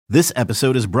This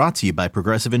episode is brought to you by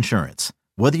Progressive Insurance.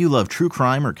 Whether you love true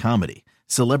crime or comedy,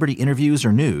 celebrity interviews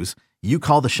or news, you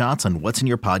call the shots on what's in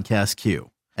your podcast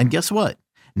queue. And guess what?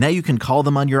 Now you can call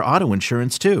them on your auto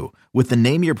insurance too with the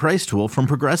Name Your Price tool from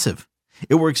Progressive.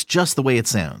 It works just the way it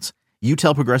sounds. You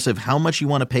tell Progressive how much you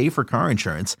want to pay for car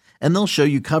insurance, and they'll show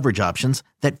you coverage options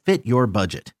that fit your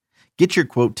budget. Get your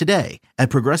quote today at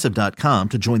Progressive.com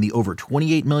to join the over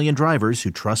 28 million drivers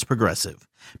who trust Progressive.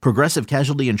 Progressive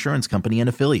Casualty Insurance Company and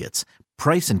Affiliates.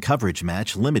 Price and coverage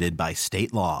match limited by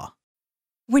state law.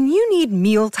 When you need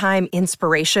mealtime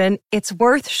inspiration, it's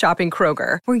worth shopping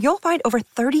Kroger, where you'll find over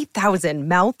 30,000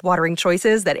 mouth-watering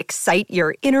choices that excite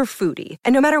your inner foodie.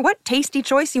 And no matter what tasty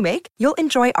choice you make, you'll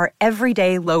enjoy our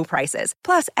everyday low prices,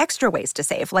 plus extra ways to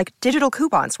save, like digital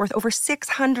coupons worth over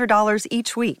 $600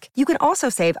 each week. You can also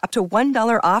save up to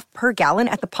 $1 off per gallon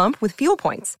at the pump with fuel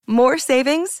points. More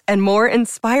savings and more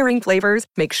inspiring flavors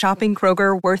make shopping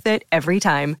Kroger worth it every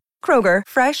time. Kroger,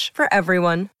 fresh for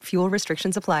everyone. Fuel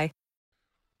restrictions apply.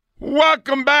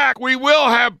 Welcome back. We will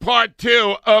have part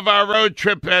two of our road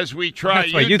trip as we try.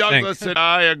 You, Douglas, and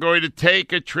I are going to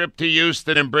take a trip to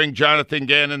Houston and bring Jonathan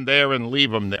Gannon there and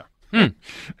leave him there. And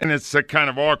it's a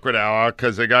kind of awkward hour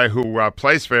because the guy who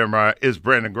plays for him is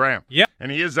Brandon Graham. Yep.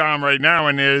 And he is on right now,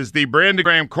 and it is the Brandon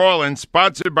Graham call-in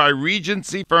sponsored by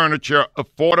Regency Furniture.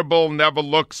 Affordable, never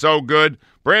looked so good.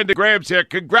 Brandon Graham's here.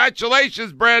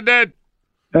 Congratulations, Brandon.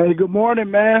 Hey, good morning,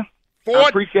 man. I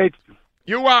appreciate you.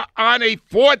 You are on a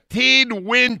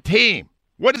 14-win team.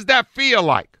 What does that feel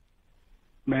like?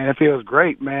 Man, it feels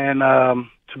great, man,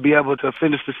 to be able to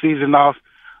finish the season off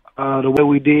the way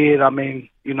we did. I mean,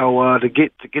 you know, to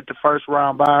get the first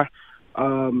round bye,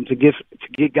 to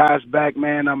get guys back,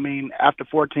 man. I mean, after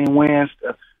 14 wins,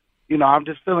 you know, I'm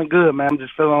just feeling good, man. I'm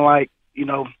just feeling like, you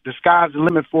know, the sky's the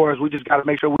limit for us. We just got to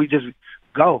make sure we just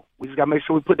go. We just got to make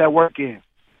sure we put that work in.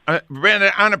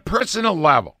 Brandon, on a personal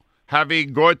level,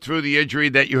 having gone through the injury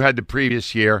that you had the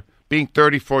previous year, being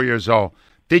 34 years old,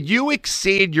 did you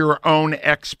exceed your own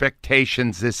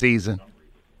expectations this season?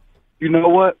 You know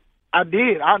what? I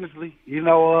did, honestly. You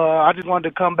know, I just wanted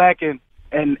to come back and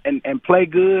play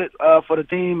good for the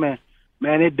team, and,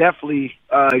 man, it definitely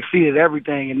exceeded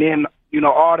everything. And then, you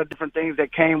know, all the different things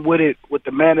that came with it, with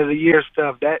the Man of the Year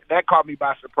stuff, that caught me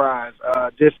by surprise.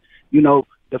 Just, you know,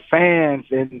 the fans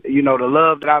and, you know, the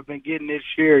love that I've been getting this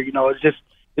year, you know, it's just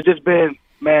been,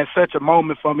 man, such a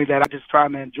moment for me that I'm just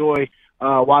trying to enjoy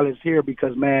while it's here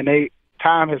because, man,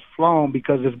 time has flown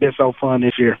because it's been so fun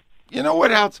this year. You know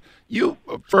what else? You,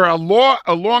 for a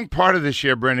long part of this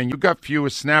year, Brendan, you got fewer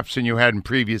snaps than you had in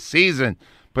previous season.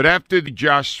 But after the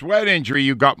Josh Sweat injury,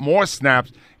 you got more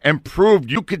snaps and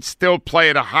proved you could still play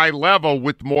at a high level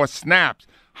with more snaps.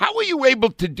 How were you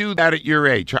able to do that at your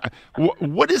age?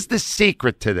 What is the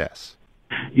secret to this?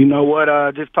 You know what?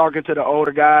 Just talking to the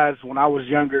older guys when I was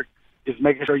younger, just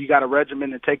making sure you got a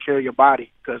regimen to take care of your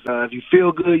body. Because if you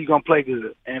feel good, you're going to play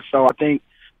good. And so I think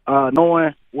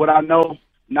knowing what I know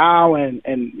now and,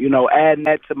 you know, adding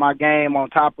that to my game on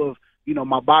top of, you know,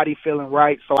 my body feeling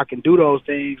right so I can do those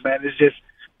things, man, it's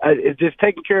just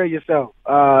taking care of yourself.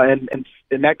 And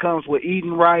that comes with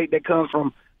eating right. That comes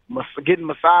from getting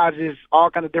massages, all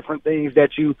kind of different things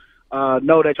that you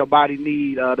know that your body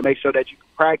need to make sure that you can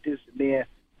practice, and then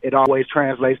it always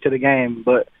translates to the game.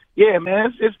 But, yeah,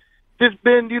 man, it's just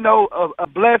been, you know, a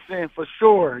blessing for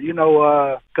sure, you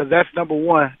know, because that's number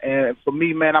one. And for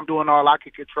me, man, I'm doing all I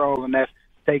can control, and that's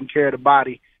taking care of the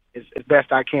body as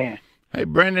best I can. Hey,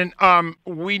 Brendan,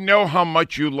 we know how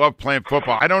much you love playing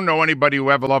football. I don't know anybody who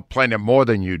ever loved playing it more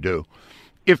than you do.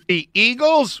 If the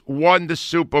Eagles won the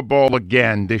Super Bowl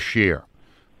again this year,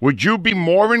 would you be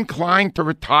more inclined to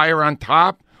retire on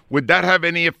top? Would that have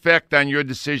any effect on your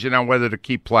decision on whether to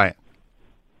keep playing?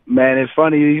 Man, it's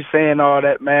funny you saying all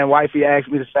that, man. Wifey asked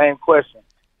me the same question.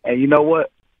 And you know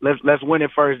what? Let's win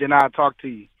it first, then I'll talk to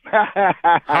you.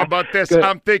 How about this?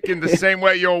 I'm thinking the same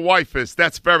way your wife is.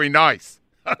 That's very nice.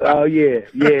 Oh, yeah.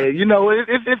 You know,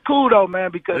 it's cool, though, man,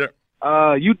 because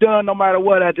you done no matter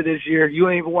what after this year. You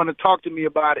ain't even want to talk to me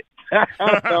about it.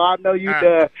 So I know you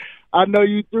done. I know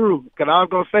you through. Because I was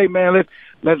going to say, man,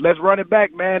 let's run it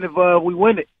back, man, if we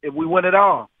win it. If we win it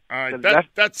all. All right,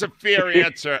 that's a fair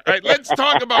answer. All right, let's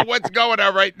talk about what's going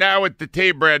on right now with the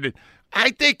team, Brandon.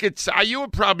 I think you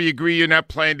would probably agree you're not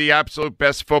playing the absolute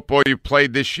best football you've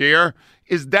played this year.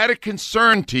 Is that a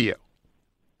concern to you?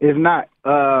 It's not.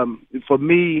 For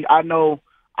me, I know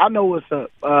what's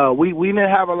up. We didn't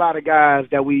have a lot of guys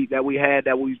that we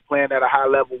was playing at a high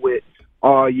level with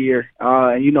all year.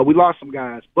 And, you know, we lost some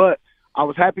guys. But I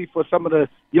was happy for some of the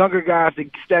younger guys to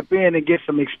step in and get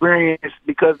some experience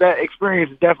because that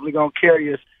experience is definitely going to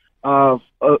carry us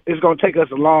it's going to take us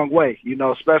a long way,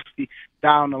 especially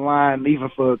down the line, even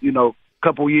for, a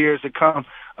couple years to come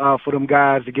for them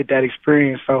guys to get that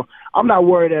experience. So I'm not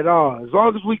worried at all. As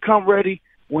long as we come ready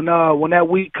when that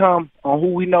week come on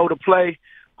who we know to play,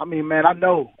 I mean, man, I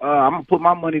know I'm going to put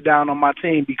my money down on my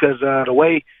team because the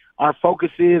way our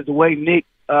focus is, the way Nick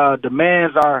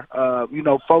demands our,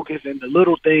 focus and the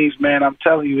little things, man, I'm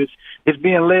telling you, it's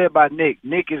being led by Nick.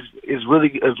 Nick is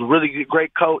really a really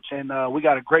great coach, and we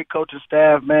got a great coaching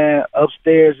staff, man.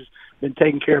 Upstairs has been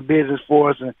taking care of business for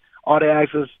us, and all they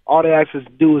ask us to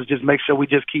do is just make sure we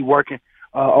just keep working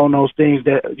on those things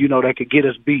that that could get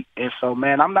us beat. And so,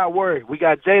 man, I'm not worried. We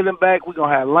got Jalen back. We're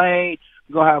gonna have Lane.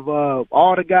 We're gonna have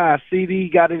all the guys. CD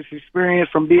got his experience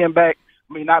from being back.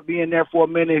 I mean, not being there for a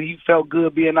minute. He felt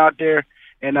good being out there.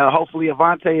 And hopefully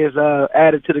Avonte is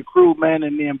added to the crew, man,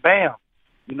 and then bam,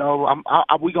 we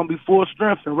gonna be full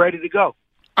strength and ready to go.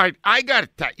 All right, I got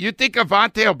it. You think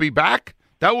Avonte will be back?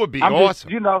 That would be awesome.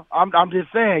 I'm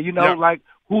just saying, like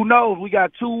who knows? We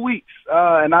got 2 weeks,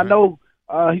 and I know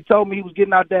he told me he was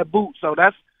getting out that boot, so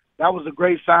that was a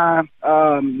great sign.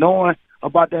 Knowing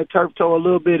about that turf toe a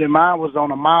little bit, and mine was on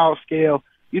a mild scale.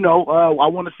 I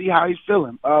want to see how he's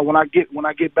feeling when I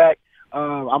get back.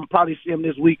 I'm probably see him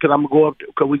this week because I'm gonna go up.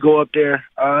 Cause we go up there,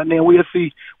 and then we'll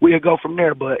see. We'll go from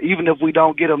there. But even if we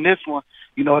don't get him this one,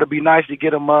 it'll be nice to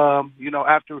get him.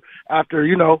 After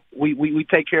we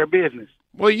take care of business.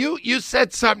 Well, you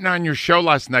said something on your show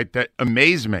last night that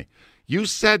amazed me. You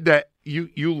said that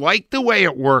you liked the way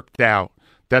it worked out.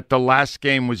 That the last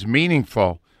game was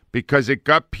meaningful because it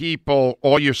got people,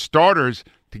 all your starters,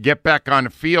 to get back on the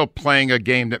field playing a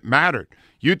game that mattered.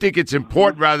 You think it's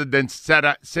important rather than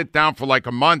sit down for like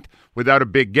a month without a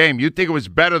big game. You think it was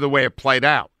better the way it played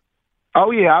out. Oh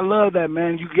yeah, I love that,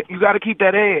 man. You got to keep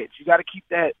that edge. You got to keep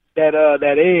that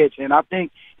edge. And I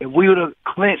think if we would have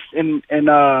clinched in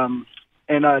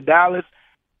Dallas,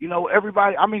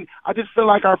 everybody. I mean, I just feel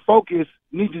like our focus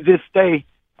needs to just stay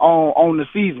on the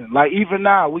season. Like even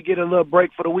now, we get a little break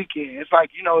for the weekend. It's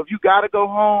like if you got to go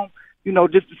home,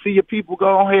 just to see your people,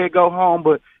 go ahead, go home,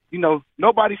 but.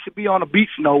 Nobody should be on the beach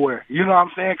nowhere. You know what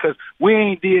I'm saying? Because we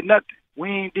ain't did nothing. We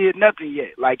ain't did nothing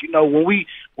yet. Like,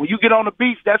 when you get on the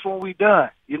beach, that's when we done,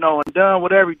 and done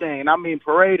with everything. And I mean,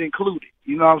 parade included.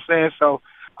 You know what I'm saying? So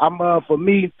for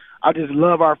me, I just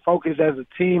love our focus as a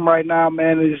team right now,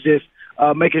 man. It's just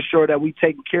making sure that we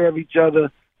taking care of each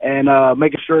other and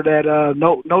making sure that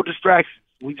no distractions.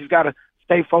 We just got to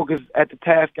stay focused at the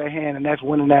task at hand, and that's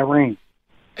winning that ring.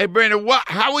 Hey, Brandon,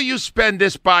 how will you spend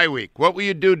this bye week? What will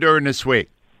you do during this week?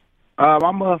 We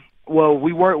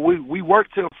work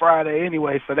till Friday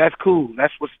anyway, so that's cool.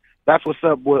 That's what's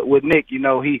up with Nick.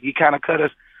 He kind of cut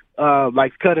us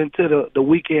cut into the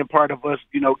weekend part of us,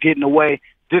 getting away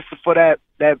just for that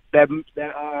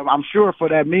I'm sure for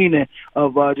that meaning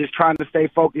of just trying to stay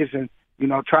focused and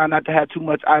trying not to have too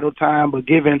much idle time, but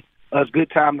giving us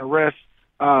good time to rest.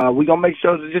 We're gonna make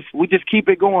sure that we just keep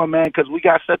it going, man, because we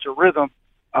got such a rhythm.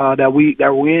 That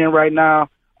we're in right now.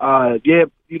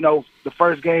 The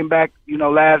first game back,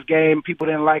 last game, people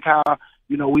didn't like how,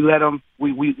 we let them,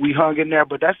 we hung in there,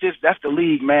 but that's the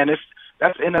league, man.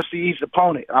 That's NFC East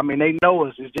opponent. I mean, they know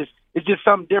us. It's just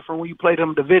something different when you play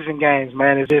them division games,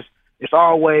 man. It's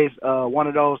always one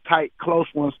of those tight, close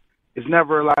ones. It's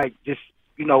never like just,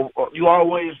 you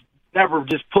always never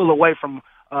just pull away from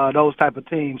those type of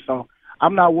teams. So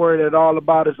I'm not worried at all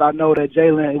about it. I know that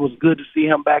Jalen, it was good to see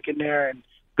him back in there and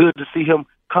good to see him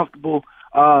comfortable.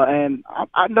 And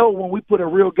I know when we put a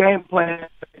real game plan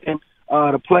in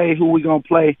to play who we're going to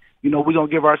play, we're going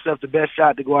to give ourselves the best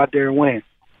shot to go out there and win.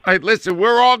 All right, listen,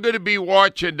 we're all going to be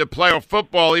watching the playoff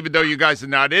football, even though you guys are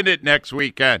not in it next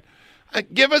weekend.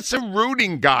 Give us a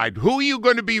rooting guide. Who are you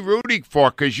going to be rooting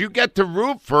for? Because you get to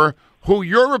root for who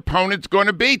your opponent's going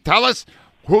to be. Tell us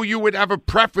who you would have a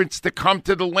preference to come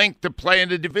to the link to play in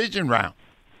the division round.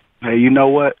 Hey, you know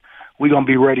what? We're going to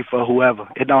be ready for whoever.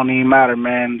 It don't even matter,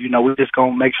 man. We're just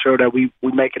going to make sure that we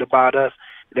make it about us.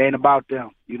 It ain't about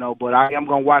them, But I am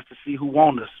going to watch to see who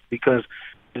wants us because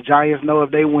the Giants know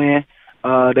if they win,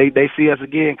 they see us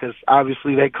again because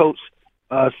obviously their coach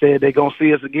said they're going to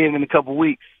see us again in a couple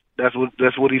weeks. That's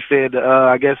what he said,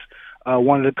 I guess,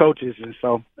 one of the coaches. And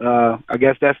so I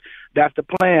guess that's the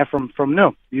plan from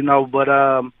them, But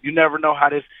you never know how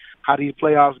these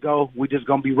playoffs go. We're just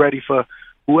going to be ready for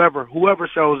whoever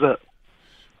shows up.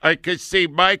 I could see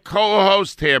my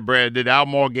co-host here, Brandon, Al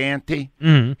Morganti.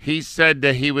 Mm-hmm. He said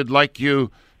that he would like you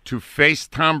to face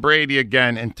Tom Brady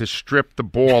again and to strip the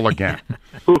ball again.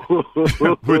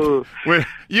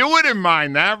 You wouldn't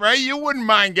mind that, right? You wouldn't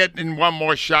mind getting one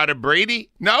more shot at Brady?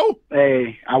 No?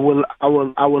 Hey, I would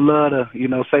love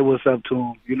to, say what's up to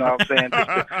him. You know what I'm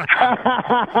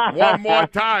saying? One more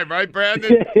time, right,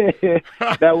 Brandon?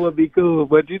 That would be cool.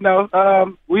 But, we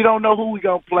don't know who we're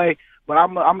going to play. But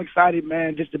I'm excited,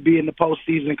 man, just to be in the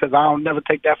postseason because I'll never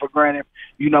take that for granted.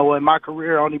 In my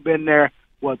career, I've only been there,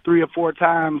 3 or 4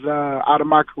 times out of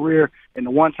my career, and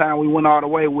the one time we went all the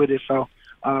way with it. So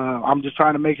I'm just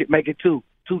trying to make it 2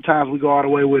 times we go all the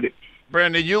way with it.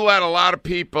 Brandon, you let a lot of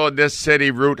people in this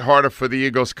city root harder for the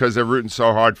Eagles because they're rooting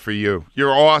so hard for you.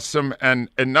 You're awesome and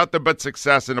nothing but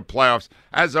success in the playoffs.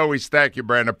 As always, thank you,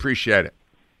 Brandon. Appreciate it.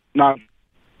 No.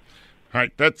 All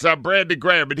right, that's Brandon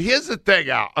Graham. But here's the thing,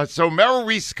 Al. So Merrill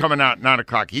Reese is coming out at 9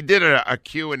 o'clock. He did a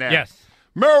Q&A. Yes.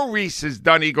 Merrill Reese has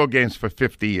done Eagle games for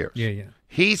 50 years. Yeah.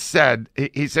 He said he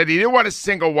didn't want to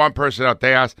single one person out.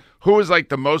 They asked who was like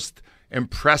the most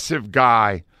impressive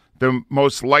guy, the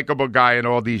most likable guy in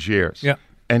all these years. Yeah.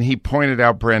 And he pointed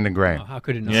out Brandon Graham. Oh, how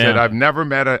could it not? He said, I've never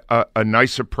met a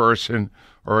nicer person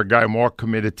or a guy more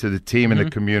committed to the team and the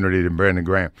community than Brandon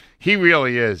Graham. He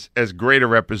really is as great a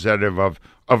representative of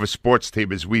a sports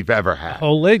team as we've ever had.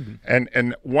 Whole league.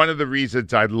 And one of the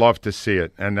reasons I'd love to see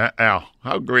it, and Al,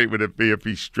 how great would it be if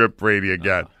he stripped Brady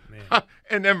again?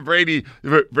 And then Brady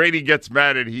gets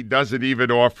mad and he doesn't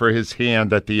even offer his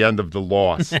hand at the end of the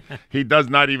loss. He does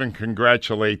not even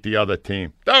congratulate the other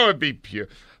team. That would be pure.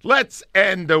 Let's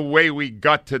end the way we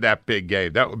got to that big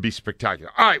game. That would be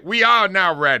spectacular. All right, we are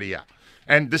now ready.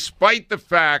 And despite the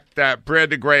fact that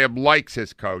Brandon Graham likes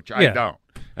his coach, I don't.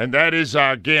 And that is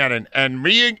Gannon. And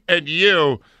me and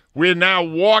you, we're now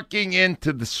walking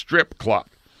into the strip club.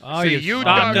 Oh, you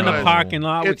stopped in the parking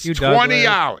lot with you, Douglas. It's 20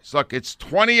 hours. Look, it's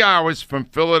 20 hours from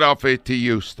Philadelphia to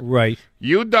Houston. Right.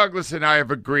 You, Douglas, and I have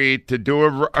agreed to do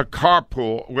a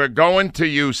carpool. We're going to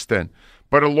Houston.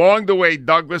 But along the way,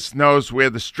 Douglas knows where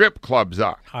the strip clubs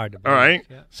are. Hard to believe. All right?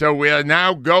 Yeah. So we are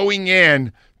now going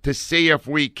in to see if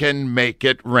we can make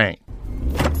it rain.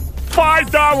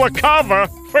 $5 cover?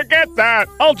 Forget that.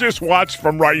 I'll just watch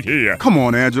from right here. Come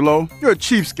on, Angelo. You're a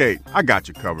cheapskate. I got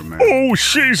you covered, man. Oh,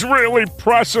 she's really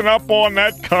pressing up on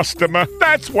that customer.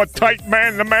 That's what tight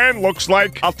man-to-man looks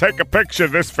like. I'll take a picture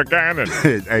of this for Gannon.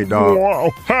 Hey, dog.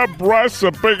 Whoa, her breasts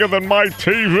are bigger than my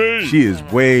TV. She is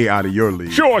way out of your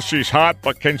league. Sure, she's hot,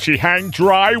 but can she hang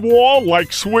drywall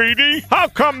like Sweetie? How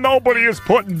come nobody is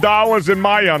putting dollars in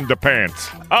my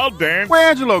underpants? I'll dance. Where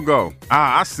Angelo go?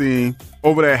 I seen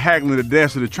over there haggling the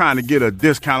dancer to trying to get a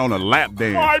discount on a lap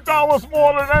dance. $5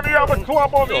 more than any other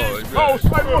club on the East Coast.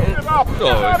 I looked it up.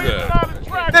 Not even on the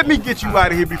track. Let me get you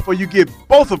out of here before you get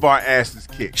both of our asses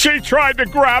kicked. She tried to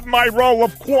grab my roll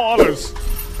of quarters.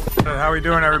 How we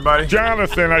doing, everybody?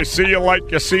 Jonathan, I see you like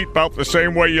your seatbelt the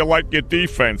same way you like your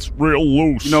defense, real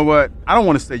loose. You know what? I don't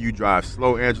want to say you drive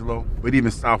slow, Angelo, but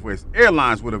even Southwest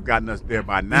Airlines would have gotten us there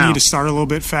by now. You need to start a little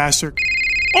bit faster.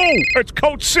 Oh, it's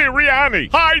Coach Sirianni.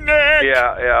 Hi, Nick.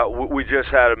 Yeah. We just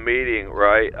had a meeting,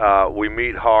 right? We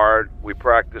meet hard. We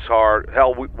practice hard.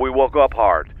 Hell, we woke up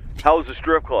hard. How was the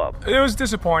strip club? It was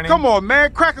disappointing. Come on,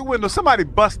 man. Crack a window. Somebody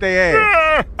bust their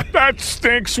ass. That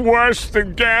stinks worse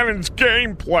than Gannon's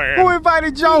game plan. Who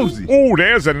invited Jonesy? Oh,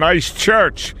 there's a nice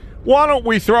church. Why don't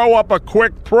we throw up a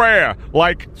quick prayer,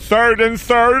 like 3rd and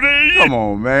 30? Come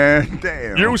on, man.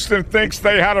 Damn. Houston thinks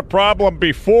they had a problem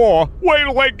before. Wait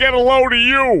till they get a load of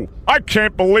you. I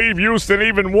can't believe Houston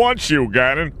even wants you,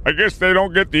 Gannon. I guess they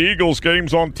don't get the Eagles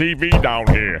games on TV down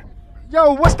here.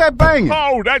 Yo, what's that banging?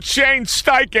 Oh, that's Shane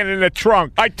Steichen in the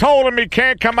trunk. I told him he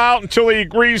can't come out until he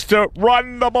agrees to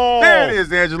run the ball. There it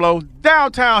is, Angelo.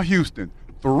 Downtown Houston.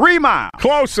 3 miles.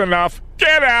 Close enough.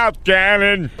 Get out,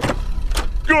 Gannon.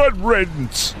 Good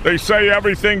riddance. They say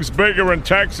everything's bigger in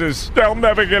Texas. They'll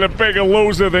never get a bigger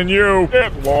loser than you.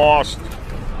 Get lost.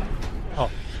 Oh,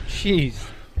 jeez.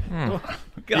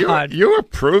 God. You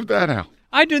approved that, Al?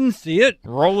 I didn't see it.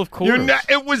 Roll of quarters.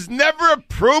 It was never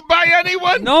approved by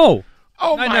anyone? No.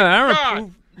 Oh, my God.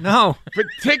 Approved. No. For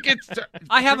tickets to...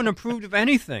 I haven't approved of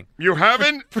anything. You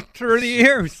haven't? For 30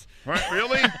 years. What,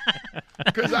 really?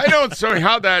 Because I don't see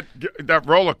how that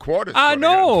roll of quarters.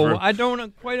 No, I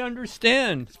don't quite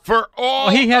understand. For all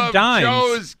he had of dimes.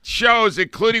 Joe's shows,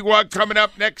 including one coming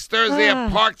up next Thursday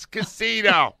at Parks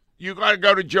Casino. You got to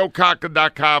go to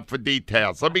joecocker.com for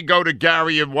details. Let me go to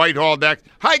Gary in Whitehall next.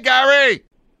 Hi, Gary.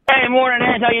 Hey, morning,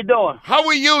 Ed. How you doing? How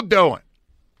are you doing?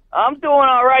 I'm doing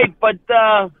all right, but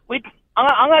I'm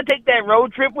gonna take that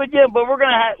road trip with you, but we're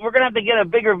gonna have to get a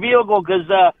bigger vehicle because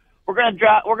we're gonna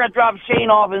drop Shane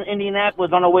off in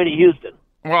Indianapolis on our way to Houston.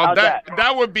 Well, How's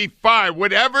that would be fine.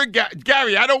 Whatever,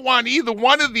 Gary, I don't want either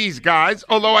one of these guys,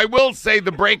 although I will say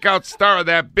the breakout star of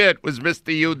that bit was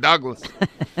Mr. Hugh Douglas.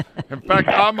 In fact,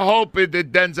 I'm hoping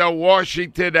that Denzel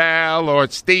Washington or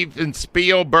Steven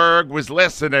Spielberg was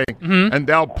listening, and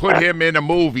they'll put him in a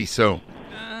movie soon.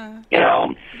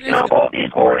 Both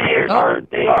these coordinators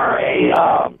they are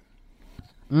a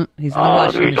he's in the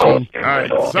washing machine. All right,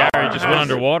 Gary just went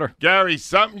underwater. Gary,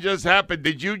 something just happened.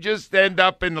 Did you just end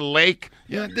up in the lake?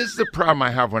 Yeah, this is the problem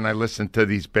I have when I listen to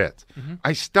these bits.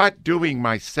 I start doing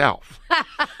myself.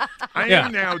 I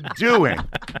am now doing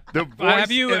the voice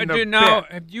Have you in the now?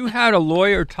 bit. Have you had a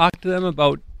lawyer talk to them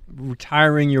about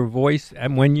retiring your voice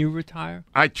and when you retire?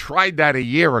 I tried that a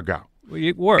year ago. Well,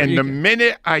 it worked. And the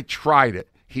minute I tried it,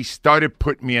 he started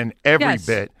putting me in every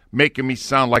bit, making me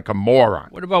sound like a moron.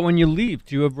 What about when you leave?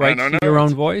 Do you have rights to your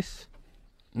own voice?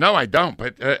 No, I don't,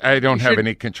 but I don't have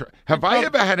any control. Have I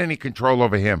ever had any control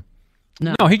over him?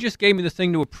 No, he just gave me the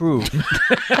thing to approve.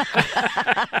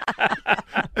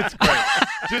 That's great.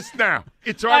 Just now.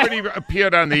 It's already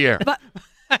appeared on the air. But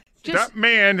that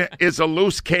man is a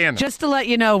loose cannon. Just to let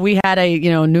you know, we had a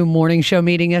new morning show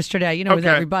meeting yesterday, with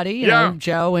everybody, you know,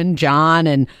 Joe and John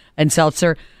and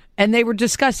Seltzer, and they were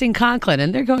discussing Conklin,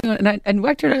 and they're going, and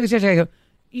Wechter was yesterday, I go,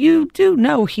 you do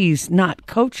know he's not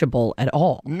coachable at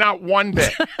all. Not one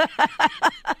bit.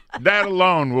 That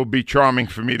alone will be charming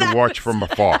for me to watch from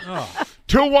afar.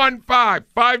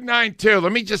 215-592.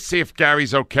 Let me just see if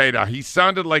Gary's okay now. He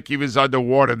sounded like he was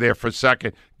underwater there for a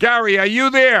second. Gary, are you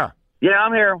there? Yeah,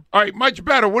 I'm here. All right, much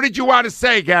better. What did you want to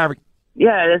say, Gary?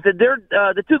 Yeah, they're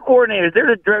the two coordinators.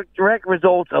 They're the direct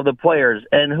results of the players,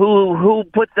 and who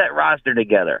puts that roster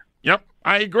together. Yep,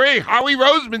 I agree. Howie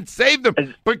Roseman saved them.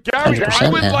 But, Gary, I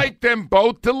would like them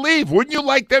both to leave. Wouldn't you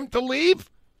like them to leave?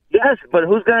 Yes, but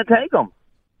who's going to take them?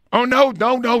 Oh, no.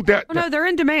 They're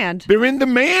in demand. They're in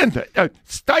demand.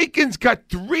 Steichen's got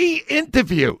 3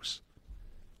 interviews.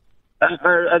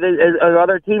 Are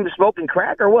other teams smoking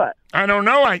crack or what? I don't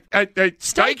know.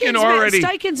 Steichen already.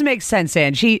 Steichens makes sense,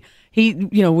 Ange. He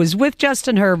was with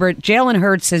Justin Herbert. Jalen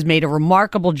Hurts has made a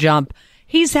remarkable jump.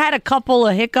 He's had a couple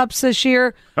of hiccups this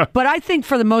year, but I think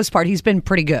for the most part he's been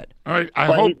pretty good. I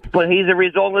hope. But he's a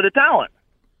result of the talent.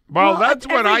 Well, that's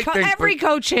what I think. Every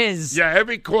coach is. Yeah,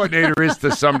 every coordinator is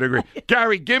to some degree.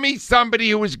 Gary, give me somebody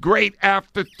who was great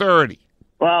after 30.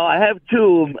 Well, I have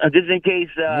 2, just in case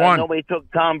nobody took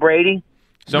Tom Brady.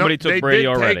 Somebody took Brady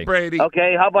already. Take Brady.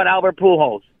 Okay, how about Albert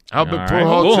Pujols? Albert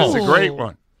Pujols is a great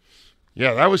one.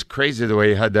 Yeah, that was crazy the way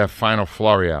he had that final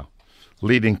flurry out,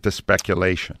 leading to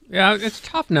speculation. Yeah, it's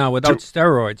tough now without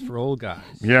steroids for old guys.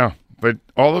 Yeah, but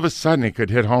all of a sudden he could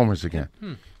hit homers again.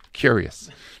 Curious.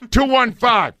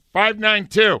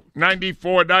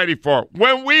 215-592-9494.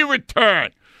 When we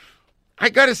return, I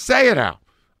got to say it out.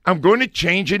 I'm going to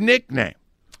change a nickname.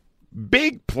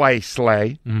 Big Play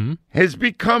Slay has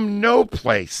become No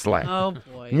Play Slay. Oh,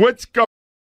 boy. What's going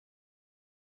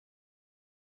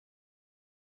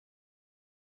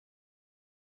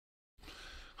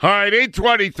All right,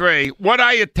 823. What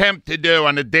I attempt to do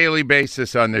on a daily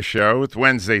basis on this show, with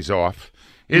Wednesdays off,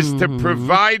 is to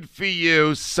provide for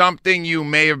you something you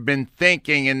may have been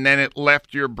thinking and then it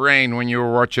left your brain when you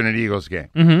were watching an Eagles game.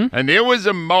 And there was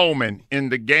a moment in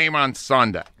the game on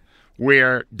Sunday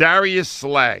where Darius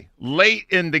Slay, late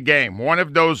in the game, one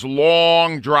of those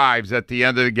long drives at the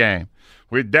end of the game,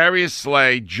 where Darius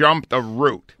Slay jumped a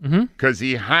route because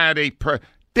he had a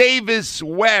Davis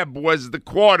Webb was the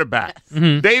quarterback.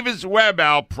 Davis Webb,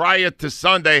 Al, prior to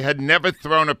Sunday, had never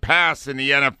thrown a pass in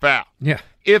the NFL. Yeah.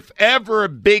 If ever a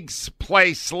Big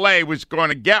Play Slay was going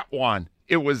to get one,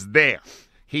 it was there.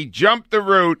 He jumped the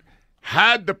route,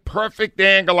 had the perfect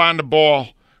angle on the ball,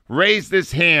 raised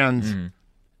his hands,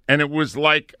 and it was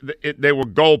like they were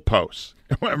goalposts.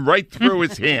 It went right through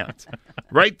his hands.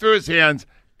 Right through his hands,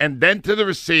 and then to the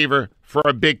receiver for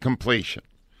a big completion.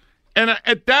 And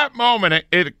at that moment,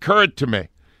 it occurred to me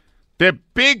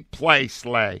that Big Play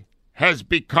Slay has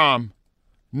become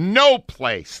No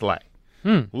Play Slay.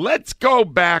 Let's go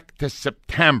back to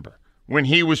September when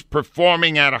he was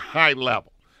performing at a high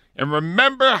level. And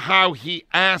remember how he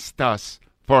asked us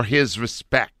for his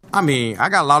respect. I mean, I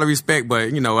got a lot of respect,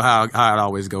 but you know how it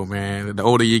always go, man. The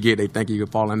older you get, they think you're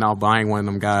falling out, but I ain't one of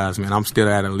them guys, man. I'm still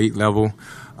at an elite level.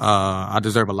 I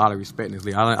deserve a lot of respect in this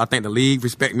league. I think the league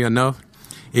respect me enough.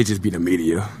 It just be the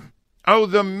media. Oh,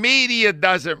 the media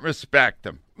doesn't respect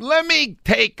him. Let me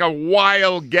take a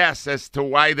wild guess as to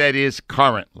why that is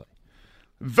currently.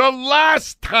 The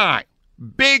last time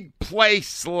Big Play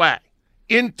Slay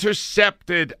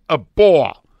intercepted a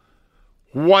ball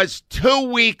was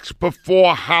 2 weeks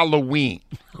before Halloween.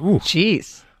 Ooh,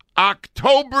 jeez.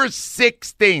 October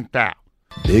 16th, Al.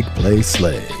 Big Play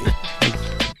Slay.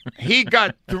 He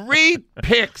got 3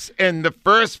 picks in the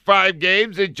first 5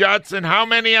 games. And Johnson, how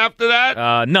many after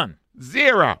that? None.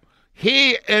 0.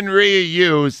 He and Rhea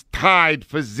Hughes tied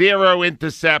for 0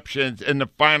 interceptions in the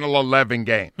final 11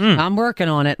 games. I'm working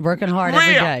on it, working hard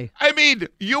every day. I mean,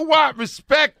 you want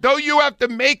respect. Don't you have to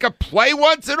make a play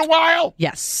once in a while?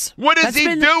 Yes. What is he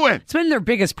doing? It's been their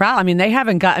biggest problem. I mean, they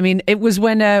haven't got. I mean, it was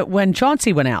when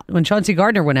Chauncey went out, when Chauncey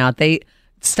Gardner went out, they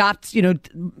stopped,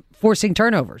 forcing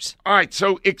turnovers. All right,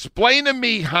 so explain to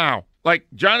me how. Like,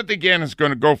 Jonathan Gannon's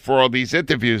going to go for all these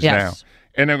interviews now,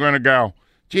 and they're going to go,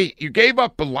 gee, you gave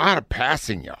up a lot of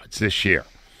passing yards this year.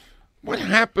 What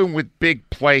happened with Big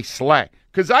Play Slay?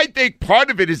 Because I think part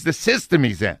of it is the system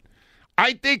he's in.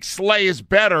 I think Slay is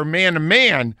better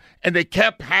man-to-man, and they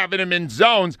kept having him in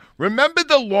zones. Remember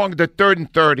the 3rd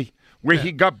and 30 where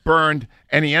he got burned,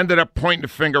 and he ended up pointing the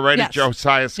finger right at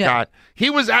Josiah Scott? Yeah. He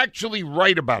was actually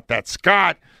right about that.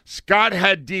 Scott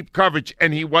had deep coverage,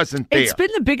 and he wasn't there. It's been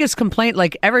the biggest complaint.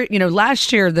 Like,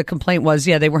 last year the complaint was,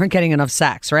 they weren't getting enough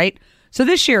sacks, right? So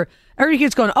this year, everybody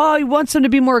keeps going, he wants them to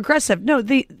be more aggressive. No,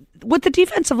 what the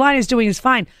defensive line is doing is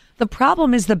fine. The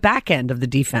problem is the back end of the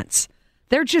defense.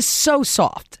 They're just so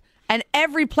soft. And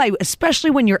every play, especially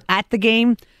when you're at the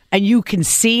game and you can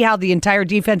see how the entire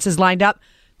defense is lined up,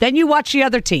 then you watch the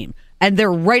other team, and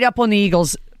they're right up on the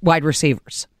Eagles' wide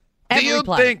receivers. Do you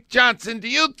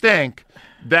think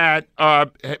that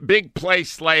Big Play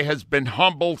Slay has been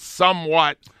humbled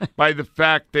somewhat by the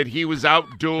fact that he was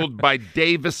outdueled by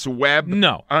Davis Webb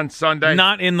on Sunday?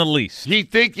 Not in the least. You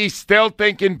think he's still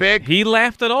thinking big? He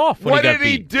laughed it off when what he got did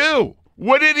he beat. do?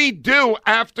 What did he do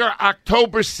after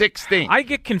October 16th? I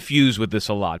get confused with this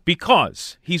a lot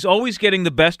because he's always getting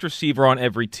the best receiver on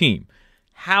every team.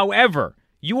 However,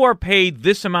 you are paid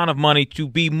this amount of money to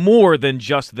be more than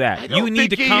just that. You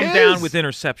need to come down with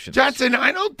interceptions. Johnson,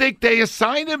 I don't think they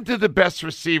assigned him to the best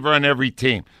receiver on every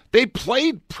team. They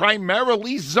played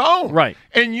primarily zone. Right.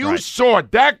 And you saw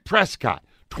Dak Prescott,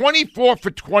 24 for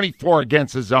 24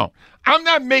 against the zone. I'm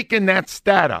not making that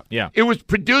stat up. Yeah. It was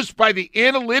produced by the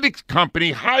analytics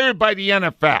company hired by the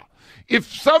NFL.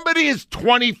 If somebody is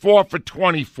 24 for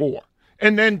 24,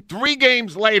 and then 3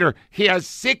 games later, he has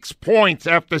 6 points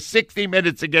after 60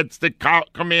 minutes against the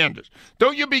Commanders,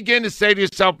 don't you begin to say to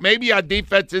yourself, maybe our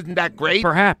defense isn't that great?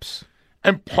 Perhaps.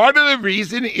 And part of the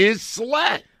reason is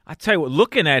Slay. I tell you what,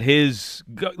 looking at his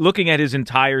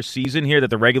entire season here, that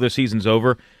the regular season's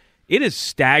over, it is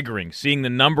staggering seeing the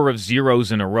number of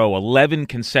zeros in a row, 11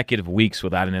 consecutive weeks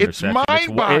without an interception. It's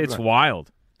mind-boggling. It's wild.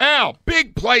 Al,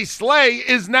 Big Play Slay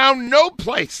is now No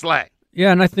Play Slay.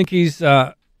 Yeah, and I think he's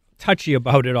touchy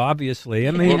about it, obviously.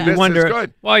 I mean, you wonder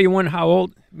how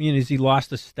old. I mean, has he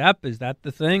lost a step? Is that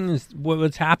the thing?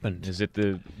 What's happened? Is it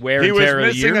the wear and tear of the year? He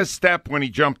was missing a step when he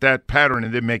jumped that pattern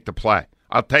and didn't make the play.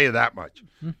 I'll tell you that much.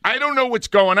 I don't know what's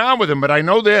going on with him, but I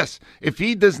know this. If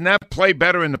he does not play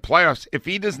better in the playoffs, if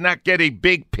he does not get a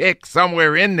big pick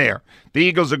somewhere in there, the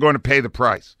Eagles are going to pay the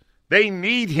price. They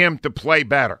need him to play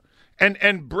better.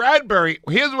 And Bradbury,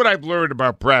 here's what I've learned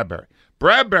about Bradbury.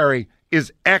 Bradbury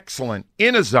is excellent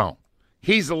in a zone.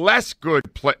 He's less good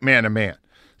man-to-man.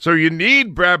 So you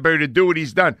need Bradbury to do what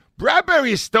he's done. Bradbury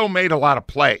has still made a lot of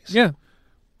plays. Yeah.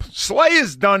 Slay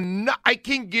has done I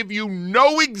can give you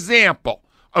no example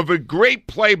of a great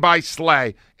play by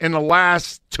Slay in the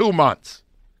last 2 months.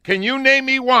 Can you name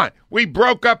me one? We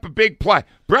broke up a big play.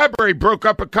 Bradbury broke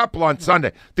up a couple on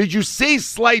Sunday. Did you see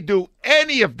Slay do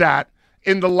any of that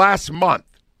in the last month?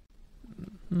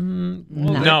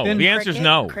 No. The answer's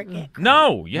no.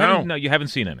 No, you haven't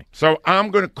seen any. So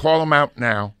I'm going to call him out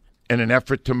now in an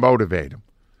effort to motivate him.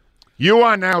 You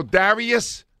are now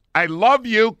Darius. I love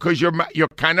you because you're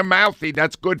kind of mouthy.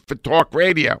 That's good for talk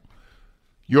radio.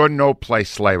 You're No Play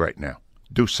Slay right now.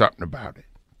 Do something about it.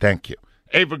 Thank you.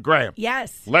 Ava Graham.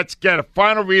 Yes. Let's get a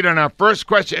final read on our first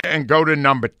question and go to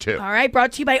number 2. All right,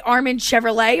 brought to you by Armin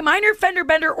Chevrolet. Minor fender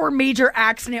bender or major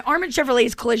accident, Armin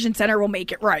Chevrolet's Collision Center will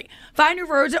make it right. Find new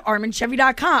roads at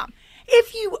ArminChevy.com.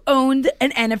 If you owned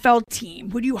an NFL team,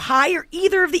 would you hire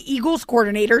either of the Eagles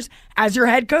coordinators as your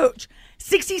head coach?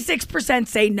 66%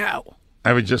 say no.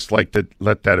 I would just like to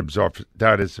let that absorb.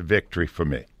 That is a victory for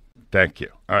me. Thank you.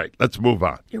 All right, let's move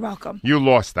on. You're welcome. You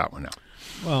lost that one out.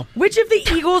 Well, which of the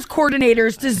Eagles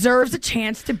coordinators deserves a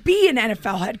chance to be an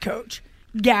NFL head coach?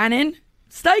 Gannon,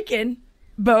 Steichen,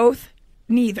 both,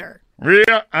 neither.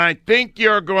 Rhea, I think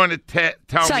you're going to tell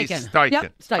me Steichen.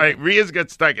 Yep, Steichen. All right, Rhea's got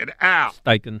Steichen. Al.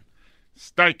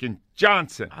 Steichen.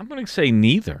 Johnson. I'm going to say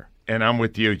neither. And I'm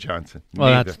with you, Johnson. Well,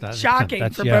 neither. that's shocking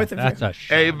for both of you. That's a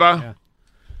shock. Ava.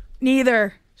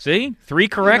 Neither. See? 3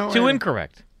 correct, 2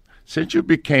 incorrect. Since you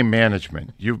became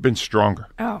management, you've been stronger.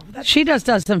 Oh, she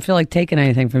doesn't feel like taking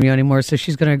anything from you anymore, so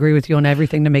she's going to agree with you on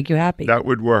everything to make you happy. That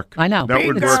would work. I know. That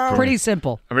would it's work for pretty me.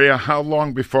 simple. Maria, how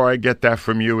long before I get that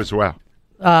from you as well?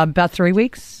 About 3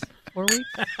 weeks, 4 weeks.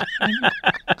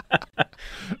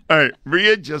 All right,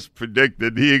 Maria just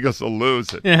predicted the Eagles will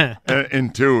lose it in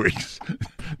 2 weeks.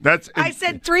 I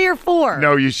said 3 or 4.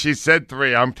 No, she said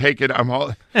 3.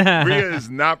 Maria is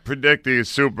not predicting a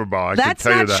Super Bowl. I That's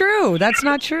can tell not you that. true. That's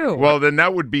not true. Well, then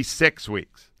that would be 6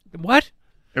 weeks. What?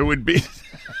 It would be.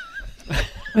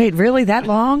 Wait, really? That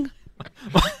long?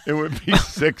 It would be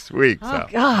 6 weeks. Oh,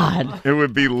 God. It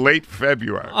would be late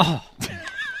February. Oh.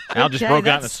 Al just broke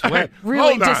out in a sweat.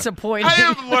 Really Hold on. disappointing. I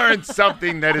have learned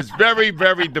something that is very,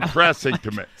 very depressing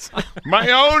to me. My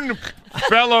own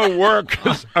fellow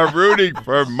workers are rooting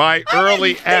for my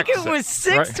early exit. I think it was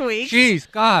 6 weeks. Jeez,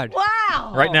 God.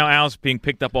 Wow. Right now, Al's being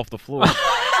picked up off the floor.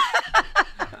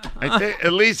 I think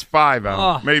at least 5,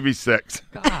 Al. Maybe 6.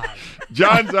 God.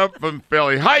 John's up from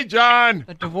Philly. Hi, John.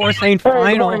 The divorce ain't Hey, final.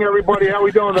 good morning, everybody. How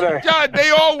we doing today? John, they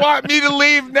all want me to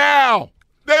leave now.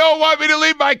 They all want me to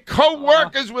leave. My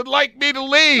co-workers would like me to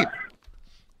leave.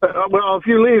 Well, if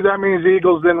you leave, that means the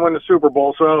Eagles didn't win the Super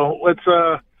Bowl. So let's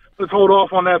hold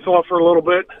off on that thought for a little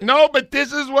bit. No, but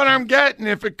this is what I'm getting.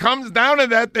 If it comes down to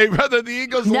that, they'd rather the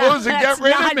Eagles lose and get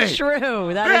rid of me. That's not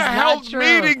true. That They is not held true.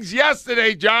 meetings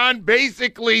yesterday, John,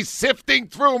 basically sifting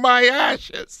through my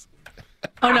ashes.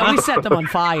 Oh, no, we set them on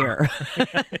fire.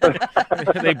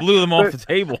 They blew them off the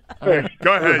table. Hey,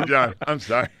 go ahead, John. I'm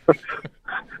sorry.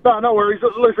 No worries.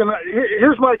 Listen,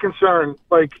 here's my concern.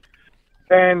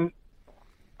 And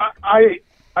I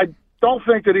don't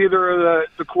think that either of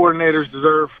the coordinators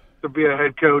deserve to be a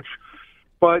head coach.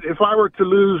 But if I were to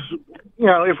lose,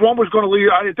 if one was going to leave,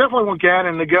 I definitely want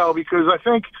Gannon to go because I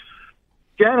think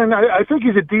Gannon, I think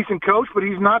he's a decent coach, but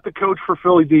he's not the coach for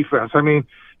Philly defense. I mean,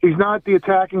 he's not the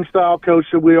attacking style coach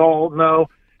that we all know.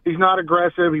 He's not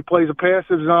aggressive. He plays a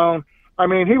passive zone. I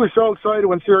mean, he was so excited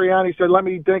when Sirianni said, let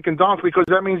me dink and dunk, because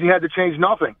that means he had to change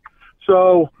nothing.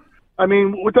 So, I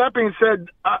mean, with that being said,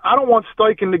 I don't want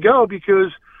Steichen to go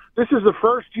because this is the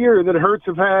first year that Hurts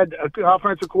have had an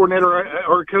offensive coordinator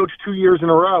or a coach 2 years in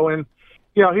a row. And,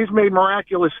 he's made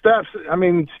miraculous steps. I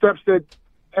mean, steps that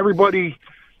everybody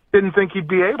didn't think he'd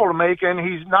be able to make. And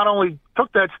he's not only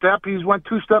took that step, he's went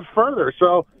 2 steps further.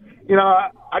 So,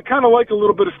 I kind of like a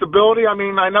little bit of stability. I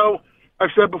mean, I know I've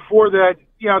said before that,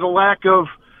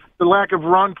 the lack of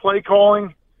run play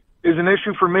calling is an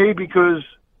issue for me because,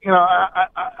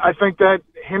 I think that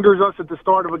hinders us at the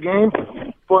start of a game.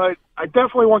 But I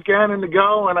definitely want Gannon to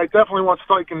go, and I definitely want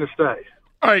Steichen to stay.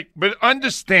 All right, but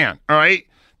understand, all right,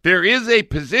 there is a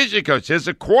position coach. There's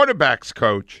a quarterback's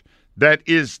coach that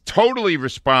is totally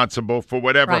responsible for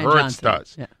whatever Brian Hurts Johnson.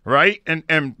 does, Yeah. right?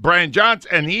 And Brian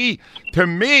Johnson, and he, to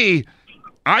me,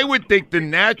 I would think the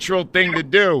natural thing to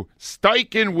do,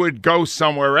 Steichen would go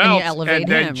somewhere And you else, elevate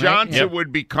and then him, right? Johnson Yep.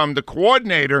 would become the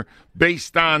coordinator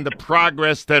based on the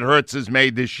progress that Hurts has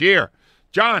made this year.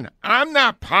 John, I'm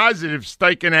not positive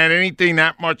Steichen had anything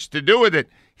that much to do with it.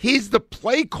 He's the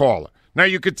play caller. Now,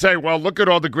 you could say, well, look at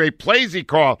all the great plays he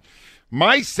called.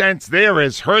 My sense there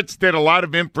is Hurts did a lot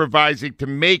of improvising to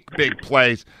make big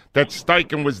plays that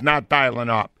Steichen was not dialing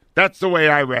up. That's the way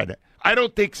I read it. I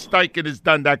don't think Steichen has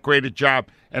done that great a job,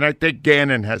 and I think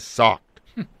Gannon has sucked.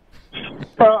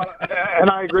 And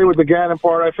I agree with the Gannon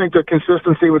part. I think the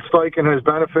consistency with Steichen has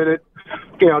benefited,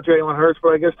 Jalen Hurts, but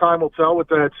I guess time will tell with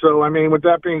that. So, I mean, with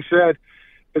that being said,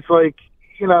 it's like,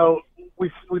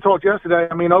 we talked yesterday.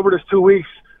 I mean, over this 2 weeks,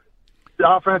 the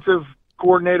offensive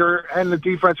coordinator and the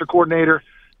defensive coordinator,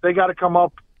 they got to come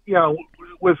up,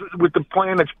 with the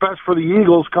plan that's best for the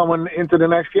Eagles coming into the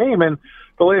next game. And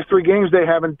the last 3 games they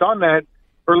haven't done that,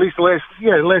 or at least the last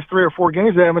 3 or 4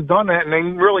 games they haven't done that, and they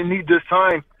really need this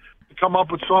time to come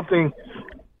up with something,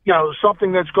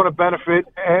 something that's going to benefit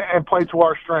and play to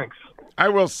our strengths. I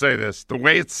will say this. The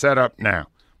way it's set up now,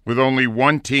 with only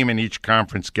one team in each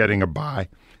conference getting a bye,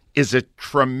 is a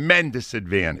tremendous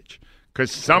advantage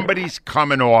because somebody's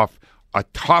coming off a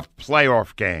tough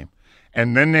playoff game,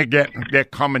 and then they're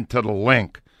coming to the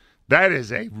link. That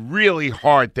is a really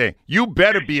hard thing. You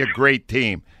better be a great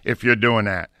team if you're doing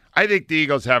that. I think the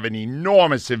Eagles have an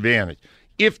enormous advantage.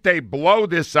 If they blow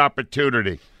this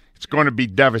opportunity, it's going to be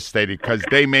devastating because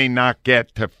they may not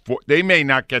get to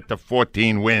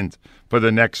 14 wins for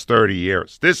the next 30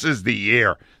 years. This is the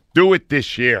year. Do it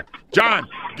this year. John,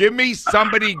 give me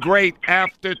somebody great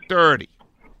after 30.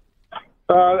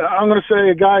 I'm going to say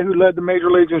a guy who led the major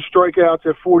leagues in strikeouts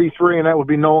at 43, and that would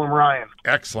be Nolan Ryan.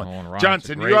 Excellent.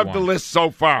 Johnson, you have the list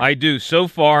so far. I do. So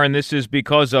far, and this is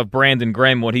because of Brandon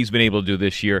Graham, what he's been able to do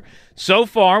this year. So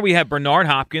far, we have Bernard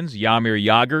Hopkins, Jaromir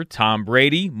Jagr, Tom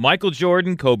Brady, Michael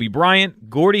Jordan, Kobe Bryant,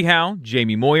 Gordie Howe,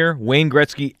 Jamie Moyer, Wayne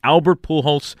Gretzky, Albert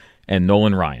Pujols, and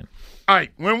Nolan Ryan. All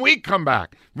right, when we come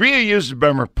back, Rhea has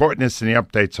been reporting this in the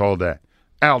updates all day.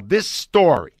 Al, this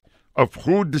story of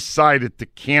who decided to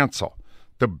cancel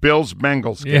the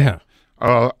Bills-Bengals game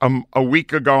a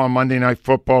week ago on Monday Night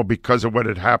Football because of what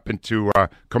had happened to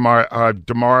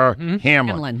Damar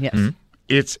Hamlin.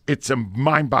 Yes. It's a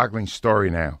mind-boggling story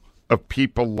now of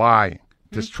people lying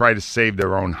to try to save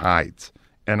their own hides.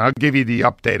 And I'll give you the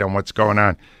update on what's going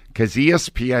on because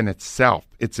ESPN itself,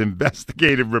 its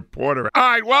investigative reporter. All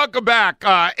right, welcome back.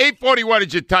 8:41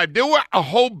 is your time. There were a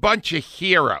whole bunch of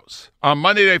heroes on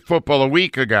Monday Night Football a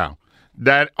week ago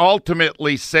that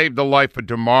ultimately saved the life of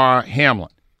Damar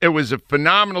Hamlin. It was a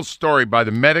phenomenal story by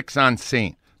the medics on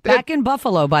scene. Back in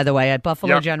Buffalo, by the way, at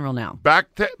Buffalo General now. Back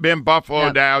in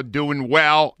Buffalo now, doing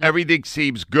well. Everything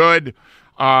seems good.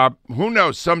 Who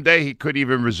knows? Someday he could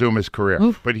even resume his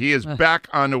career. But he is back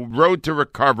on the road to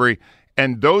recovery.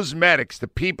 And those medics, the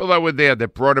people that were there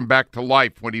that brought him back to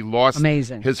life when he lost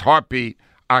his heartbeat,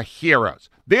 are heroes.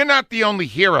 They're not the only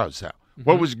heroes, though.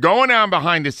 What was going on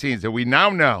behind the scenes that we now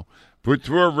know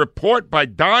through a report by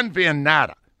Don Van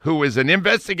Natta, who is an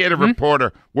investigative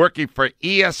reporter working for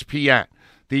ESPN,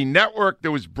 the network that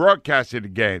was broadcasting the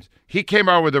games. He came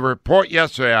out with a report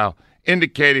yesterday, Al,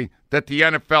 indicating that the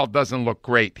NFL doesn't look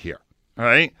great here. All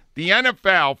right? The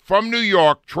NFL from New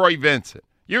York, Troy Vincent.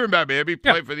 You remember him. He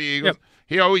played for the Eagles.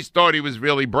 He always thought he was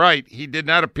really bright. He did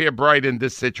not appear bright in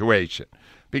this situation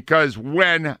because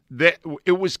when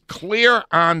it was clear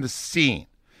on the scene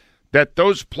that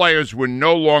those players were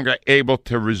no longer able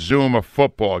to resume a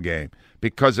football game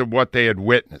because of what they had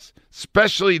witnessed,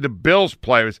 especially the Bills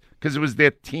players because it was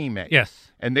their teammate.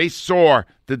 Yes. And they saw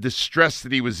the distress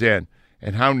that he was in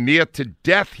and how near to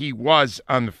death he was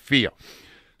on the field.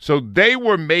 So they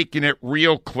were making it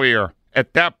real clear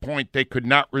at that point they could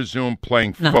not resume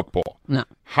playing football. No.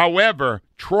 However,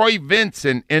 Troy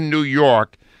Vincent in New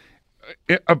York,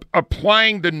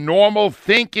 applying the normal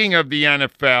thinking of the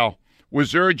NFL,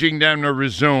 was urging them to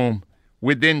resume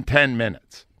within 10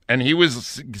 minutes. And he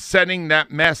was sending that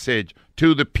message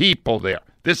to the people there.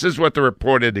 This is what the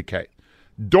report indicates.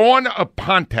 Dawn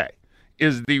Aponte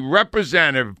is the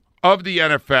representative of the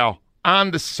NFL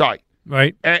on the site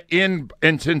in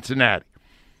Cincinnati.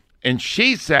 And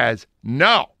she says,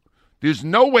 no, there's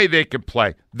no way they could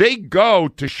play. They go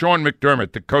to Sean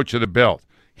McDermott, the coach of the Bills.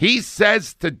 He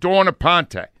says to Dawn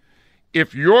Aponte,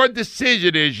 if your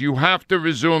decision is you have to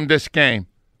resume this game,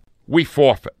 we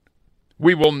forfeit.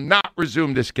 We will not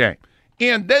resume this game.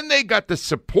 And then they got the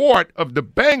support of the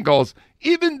Bengals,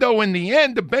 even though in the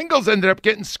end the Bengals ended up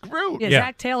getting screwed.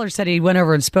 Zach Taylor said he went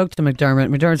over and spoke to McDermott.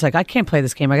 McDermott's like, I can't play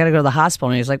this game. I got to go to the hospital.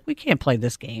 And he's like, we can't play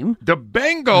this game. The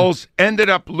Bengals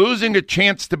ended up losing a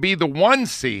chance to be the 1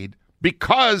 seed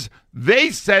because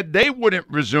they said they wouldn't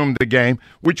resume the game,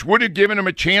 which would have given them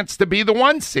a chance to be the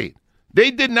 1 seed. They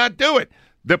did not do it.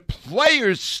 The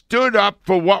players stood up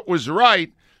for what was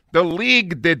right. The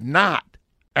league did not,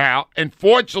 Al. And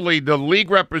fortunately, the league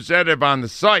representative on the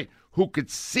site who could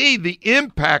see the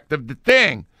impact of the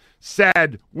thing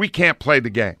said, we can't play the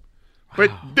game.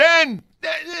 But then,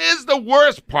 here's the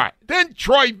worst part. Then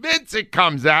Troy Vincent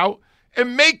comes out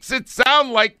and makes it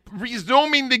sound like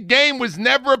resuming the game was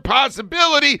never a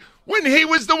possibility when he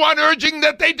was the one urging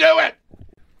that they do it.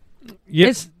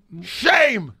 Yes.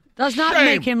 Shame. Does not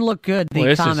make him look good,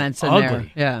 the comments in ugly.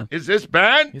 there. Yeah. Is this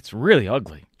bad? It's really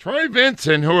ugly. Troy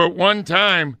Vincent, who at one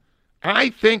time I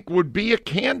think would be a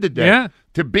candidate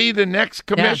to be the next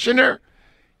commissioner,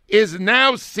 is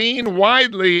now seen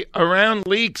widely around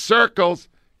league circles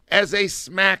as a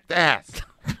smacked ass.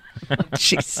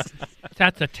 Jeez.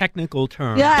 That's a technical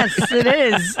term. Yes, it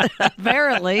is,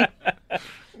 apparently.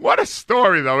 What a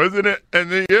story, though, isn't it?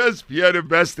 And the ESPN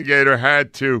investigator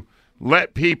had to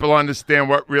let people understand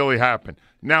what really happened.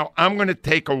 Now, I'm going to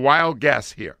take a wild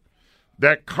guess here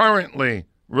that currently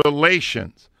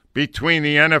relations between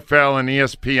the NFL and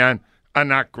ESPN are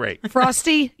not great.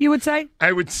 Frosty, you would say?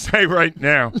 I would say right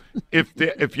now,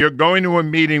 if you're going to a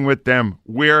meeting with them,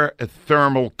 wear a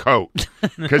thermal coat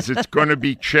because it's going to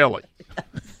be chilly.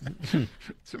 It's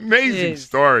an amazing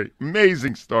story.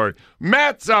 Amazing story.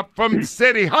 Matt's up from the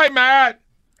city. Hi, Matt.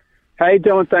 How you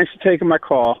doing? Thanks for taking my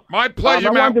call. My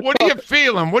pleasure, Matt. What are you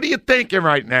feeling? What are you thinking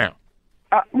right now?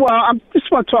 Well, I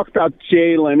just want to talk about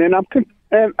Jalen, and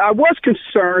I was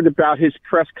concerned about his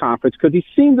press conference because he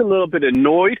seemed a little bit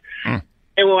annoyed. And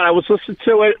when I was listening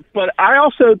to it, but I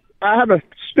have a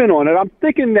spin on it. I'm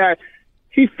thinking that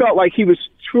he felt like he was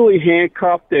truly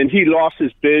handcuffed and he lost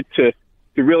his bid to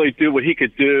really do what he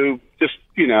could do, just,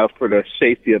 for the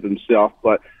safety of himself.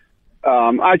 But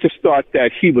I just thought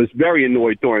that he was very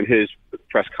annoyed during his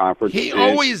press conference. He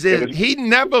always is. He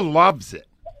never loves it.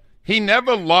 He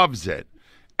never loves it.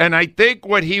 And I think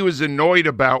what he was annoyed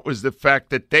about was the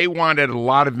fact that they wanted a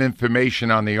lot of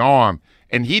information on the arm,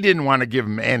 and he didn't want to give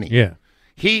him any. Yeah.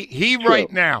 He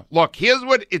right now, look, here's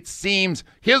what it seems,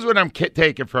 here's what I'm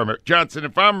taking from it. Johnson,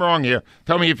 if I'm wrong here,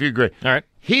 tell me if you agree. All right.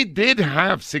 He did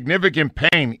have significant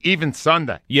pain even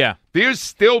Sunday. Yeah. There's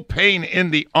still pain in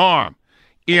the arm.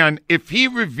 And if he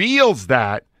reveals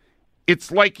that,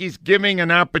 it's like he's giving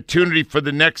an opportunity for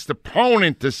the next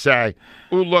opponent to say,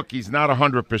 oh, look, he's not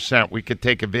 100%. We could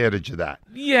take advantage of that.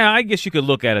 Yeah, I guess you could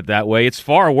look at it that way. It's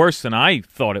far worse than I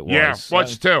thought it was. Yeah,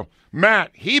 what's too?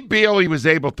 Matt, he barely was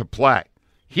able to play.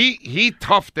 He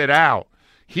toughed it out.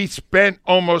 He spent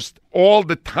almost all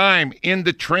the time in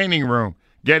the training room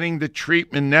getting the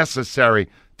treatment necessary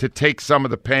to take some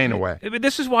of the pain away.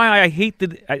 This is why I hate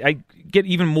that I get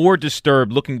even more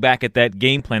disturbed looking back at that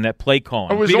game plan, that play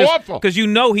calling. It was awful. Because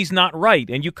he's not right,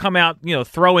 and you come out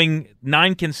throwing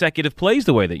 9 consecutive plays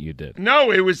the way that you did.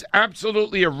 No, it was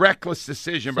absolutely a reckless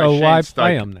decision by So Shane why Steichen.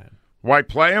 play him then? Why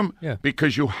play him? Yeah.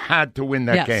 Because you had to win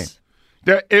that Yes. game.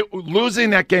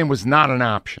 Losing that game was not an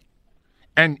option.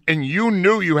 And you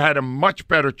knew you had a much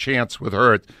better chance with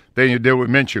Hurts than you did with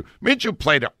Minshew. Minshew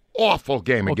played an awful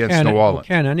game against New Orleans.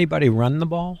 Can anybody run the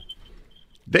ball?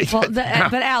 But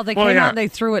Al, they came out and they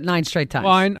threw it 9 straight times.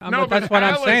 Well, that's what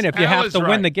I'm saying. If you have to win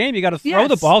right. the game, you got to throw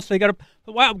the ball. So you got to.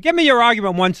 Well, give me your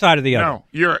argument one side or the other. No,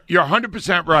 you're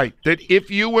 100% right that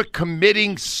if you were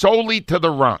committing solely to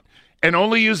the run and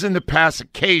only using the pass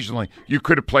occasionally, you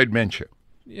could have played Minshew.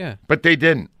 Yeah. But they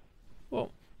didn't.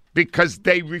 Well, because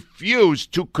they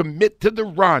refused to commit to the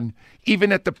run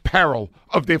even at the peril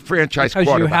of their franchise because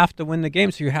quarterback. you have to win the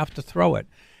game, so you have to throw it.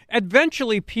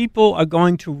 Eventually, people are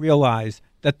going to realize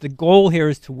that the goal here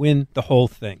is to win the whole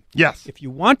thing. Yes. If you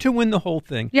want to win the whole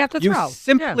thing, you have to throw.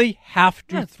 simply have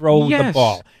to throw the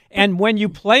ball. And when you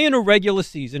play in a regular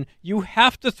season, you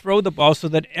have to throw the ball so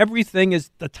that everything is,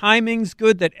 the timing's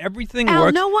good, that everything Al,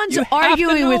 works. no one's You have to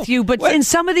arguing know. with you, but What? in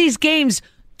some of these games,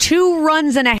 2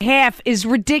 runs and a half is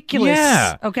ridiculous.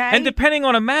 Yeah. Okay. And depending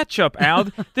on a matchup, Al,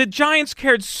 the Giants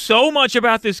cared so much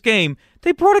about this game,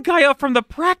 they brought a guy up from the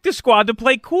practice squad to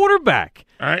play quarterback.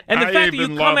 And the fact that you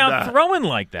come out throwing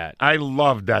like that. I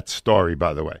love that story,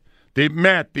 by the way.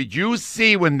 Matt, did you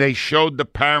see when they showed the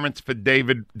parents for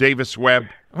Davis Webb?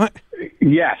 What?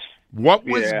 Yes. What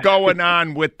was going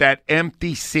on with that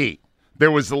empty seat?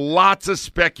 There was lots of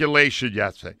speculation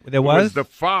yesterday. There It was? was the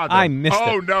father. I missed it.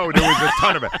 Oh, no, there was a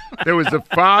ton of it. There was the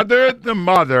father, the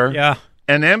mother,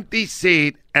 an empty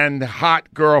seat, and the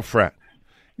hot girlfriend.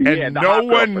 And Yeah, the no hot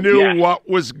one girlfriend, knew yes. what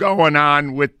was going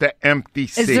on with the empty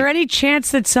seat. Is there any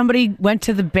chance that somebody went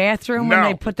to the bathroom when No.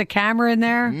 they put the camera in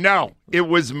there? No, it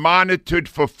was monitored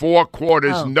for 4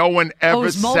 quarters. Oh. No one ever it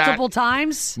was sat. multiple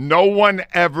times? No one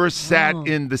ever sat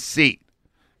in the seat.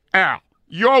 Al,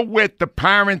 you're with the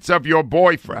parents of your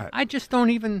boyfriend. I just don't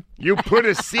even. You put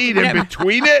a seat in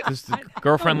between it, Does the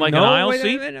girlfriend like an No, aisle wait a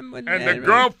seat? minute, and the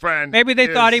girlfriend. Maybe they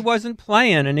is- thought he wasn't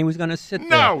playing and he was going to sit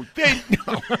No, they.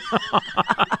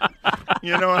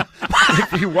 You know,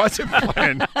 if he wasn't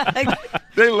playing,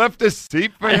 they left a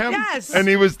seat for him, Yes. and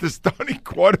he was the starting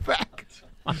quarterback.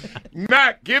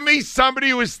 Matt, give me somebody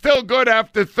who is still good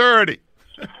after 30.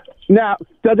 Now,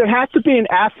 does it have to be an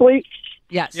athlete?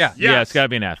 Yes. Yeah, it's got to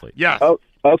be an athlete. Yes. Oh,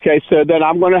 okay, so then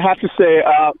I'm going to have to say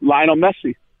Lionel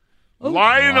Messi.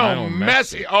 Lionel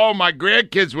Messi. Oh, my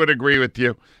grandkids would agree with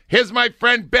you. Here's my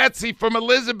friend Betsy from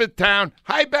Elizabethtown.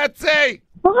 Hi, Betsy.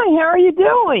 Hi, how are you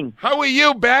doing? How are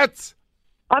you, Bets?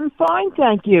 I'm fine,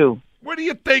 thank you. What are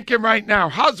you thinking right now?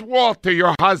 How's Walter,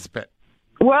 your husband?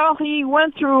 Well, he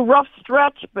went through a rough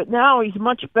stretch, but now he's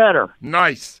much better.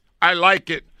 Nice. I like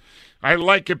it. I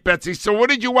like it, Betsy. So what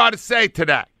did you want to say to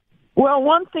that? Well,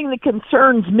 one thing that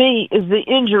concerns me is the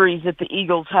injuries that the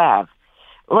Eagles have,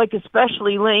 like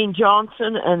especially Lane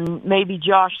Johnson and maybe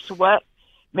Josh Sweat.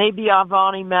 Maybe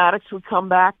Avani Maddox would come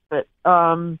back, but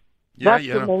that's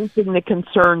the main thing that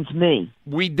concerns me.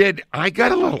 I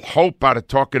got a little hope out of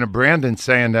talking to Brandon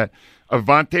saying that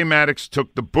Avante Maddox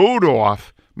took the boot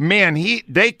off. Man,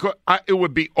 it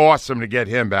would be awesome to get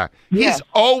him back. Yes. He's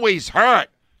always hurt.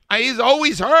 He's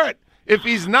always hurt. If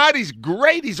he's not, he's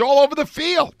great. He's all over the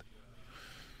field.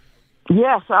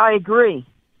 Yes, I agree.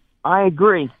 All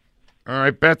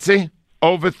right, Betsy,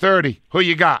 over 30. Who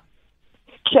you got?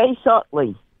 Chase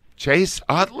Utley. Chase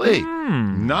Utley.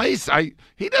 Nice.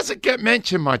 He doesn't get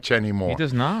mentioned much anymore. He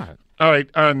does not. All right.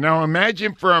 Now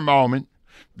imagine for a moment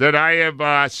that I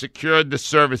have secured the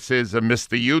services of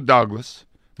Mr. Hugh Douglas,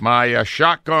 my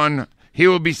shotgun. He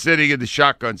will be sitting in the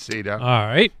shotgun seat. All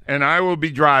right. And I will be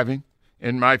driving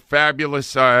in my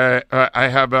fabulous, I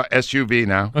have a SUV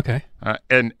now. Okay.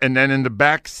 And then in the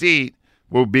back seat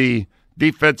will be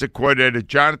defensive coordinator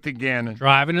Jonathan Gannon.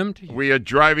 Driving him to Houston. We are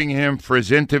driving him for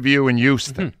his interview in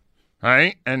Houston. All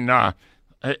right? And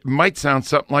it might sound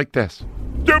something like this.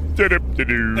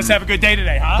 Let's have a good day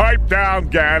today, huh? Pipe down,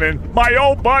 Gannon. My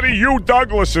old buddy Hugh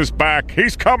Douglas is back.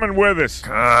 He's coming with us.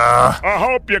 I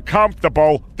hope you're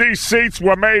comfortable. These seats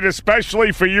were made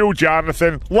especially for you,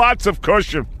 Jonathan. Lots of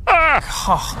cushion. Oh,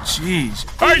 jeez.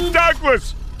 Hey,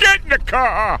 Douglas, get in the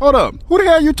car. Hold up. Who the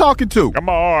hell are you talking to? Come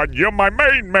on, you're my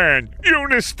main man,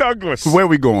 Eunice Douglas. Where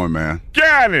we going, man?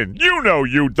 Gannon, you know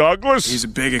Hugh Douglas. He's a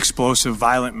big, explosive,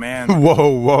 violent man.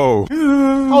 Whoa.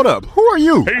 Hold up. Who are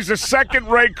you? He's a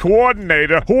second-rate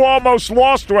coordinator who almost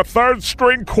lost to a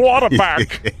third-string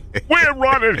quarterback. We're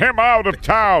running him out of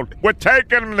town. We're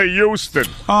taking him to Houston.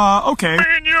 Okay. Me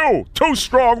and you, two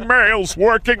strong males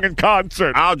working in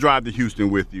concert. I'll drive to Houston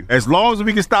with you. As long as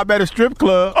we can stop at a strip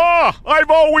club.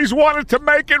 I've always wanted to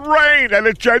make it rain at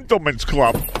a gentleman's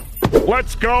club.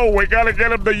 Let's go. We got to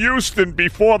get him to Houston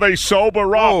before they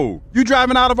sober up. Oh, you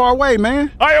driving out of our way,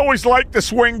 man. I always like to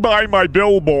swing by my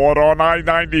billboard on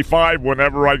I-95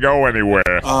 whenever I go anywhere.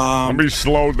 Let me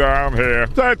slow down here.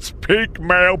 That's peak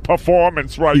male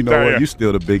performance right there. You know what? You're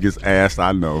still the biggest ass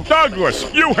I know.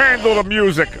 Douglas, you handle the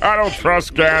music. I don't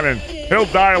trust Gannon. He'll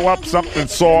dial up something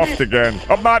soft again.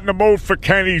 I'm not in the mood for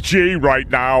Kenny G right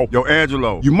now. Yo,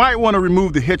 Angelo, you might want to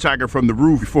remove the hitchhiker from the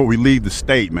roof before we leave the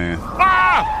state, man.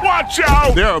 Watch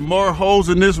out! There are more holes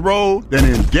in this road than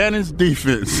in Gannon's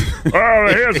defense.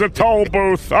 Here's a toll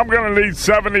booth. I'm going to need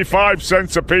 75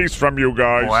 cents apiece from you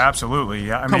guys. Oh, absolutely.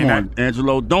 Yeah, Come on,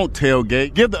 Angelo, don't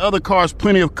tailgate. Give the other cars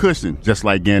plenty of cushion, just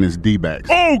like Gannon's D-backs.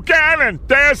 Oh, Gannon,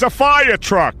 there's a fire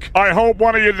truck. I hope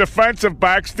one of your defensive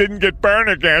backs didn't get burned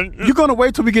again. You going to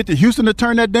wait till we get to Houston to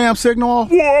turn that damn signal off?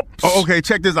 Whoops. Oh, okay,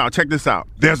 check this out.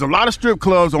 There's a lot of strip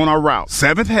clubs on our route.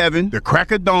 Seventh Heaven, the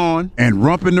Crack of Dawn, and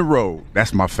Rump in the Road.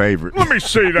 That's my favorite. Let me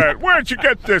see that. Where'd you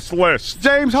get this list?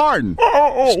 James Harden.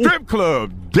 Strip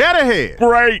club, dead ahead.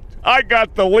 Great. I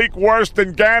got the leak worse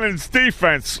than Gannon's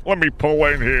defense. Let me pull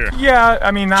in here. Yeah,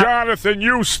 I mean... Jonathan,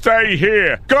 you stay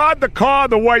here. Guard the car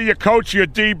the way you coach your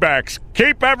D-backs.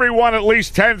 Keep everyone at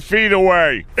least 10 feet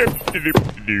away.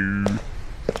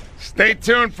 Stay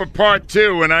tuned for part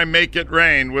 2 when I make it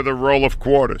rain with a roll of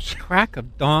quarters. Crack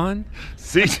of Dawn?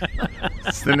 See,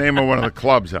 it's the name of one of the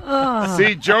clubs.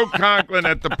 See Joe Conklin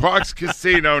at the Parks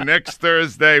Casino next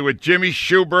Thursday with Jimmy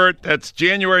Schubert. That's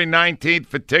January 19th.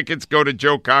 For tickets, go to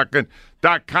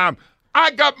joeconklin.com.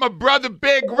 I got my brother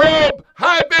Big Rob.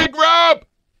 Hi, Big Rob.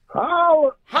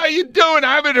 How you doing?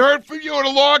 I haven't heard from you in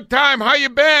a long time. How you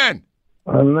been?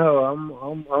 I know.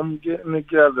 I'm getting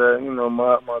together. You know,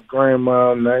 my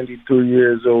grandma, 93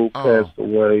 years old, passed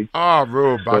away. Oh,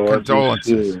 Rube, our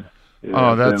condolences.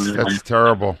 That's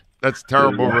terrible. That's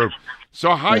terrible, Rube.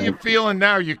 So how you feeling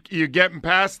now? You getting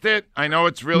past it? I know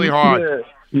it's really hard.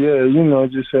 Yeah, you know,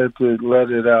 just had to let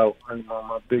it out.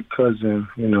 My big cousin,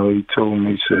 you know, he told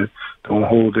me, he said, don't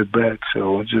hold it back.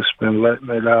 So I've just been letting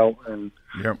it out. And,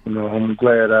 you know, I'm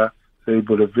glad I was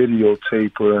able to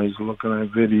videotape her. And he's looking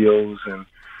at videos and,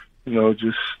 you know,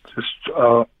 just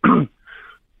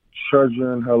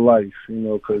treasuring her life, you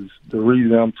know, because the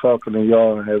reason I'm talking to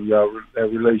y'all and have y'all that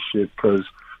relationship because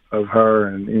of her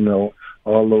and, you know,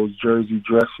 all those jersey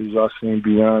dresses y'all seen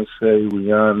Beyonce,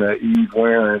 Rihanna, Eve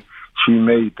wearing, she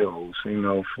made those, you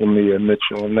know, for me and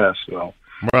Mitchell and Ness. So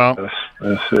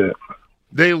that's it.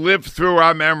 They live through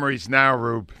our memories now,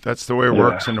 Rube. That's the way it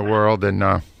works in the world.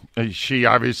 And she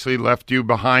obviously left you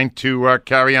behind to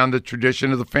carry on the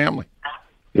tradition of the family.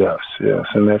 Yes.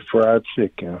 And that fried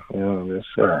chicken, you know,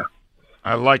 that's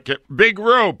I like it. Big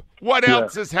Rube, what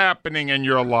else is happening in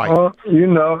your life? You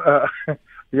know,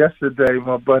 yesterday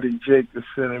my buddy Jake was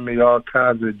sending me all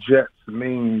kinds of Jets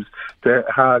memes that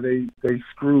how they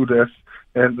screwed us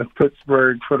in the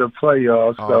Pittsburgh for the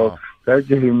playoffs. So that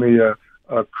gave me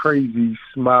a crazy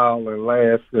smile and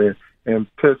laugh and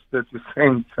pissed at the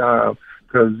same time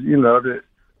because, you know, that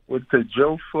with the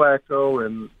Joe Flacco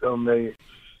and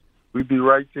we'd be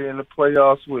right there in the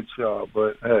playoffs with y'all.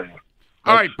 But, hey.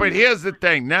 All right, but here's the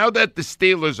thing. Now that the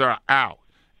Steelers are out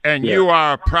and you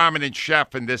are a prominent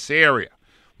chef in this area,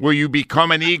 will you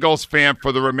become an Eagles fan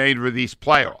for the remainder of these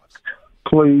playoffs?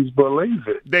 Please believe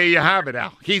it. There you have it,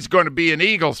 Al. He's going to be an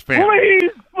Eagles fan.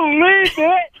 Please believe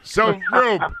it. So,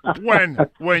 Rube,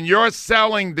 when you're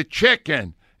selling the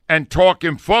chicken and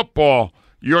talking football,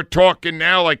 you're talking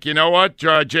now like, you know what,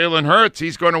 Jalen Hurts,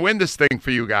 he's going to win this thing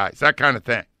for you guys, that kind of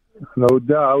thing. No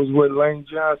doubt. I was with Lane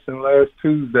Johnson last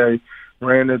Tuesday,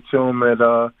 ran into him at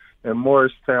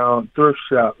Morristown Thrift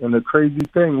Shop, and the crazy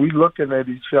thing, we looking at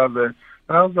each other,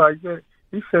 and I was like,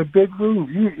 he said, Big Rube,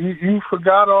 you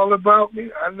forgot all about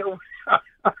me? I know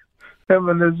him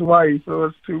and his wife, so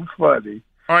it's too funny.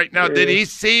 All right, now, did he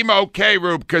seem okay,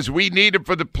 Rube? Because we need him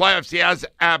for the playoffs. He has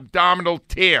abdominal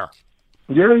tear.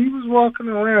 Yeah, he was walking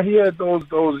around. He had those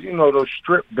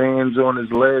strip bands on his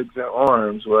legs and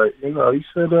arms, right? He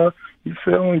said he's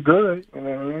feeling good. You know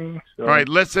what I mean? So, all right,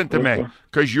 listen to me,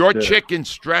 because your chicken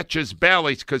stretches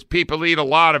bellies because people eat a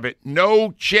lot of it.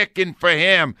 No chicken for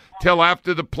him till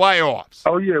after the playoffs.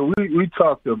 Oh, yeah, we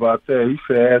talked about that. He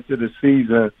said after the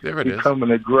season, he's coming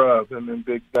to grub him and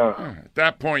Big Don. At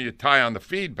that point, you tie on the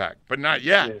feedback, but not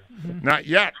yet. Yeah. Not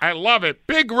yet. I love it.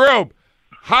 Big Rube,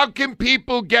 how can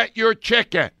people get your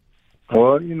chicken?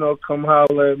 Well, come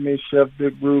holler at me, Chef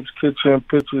Big Rube's Kitchen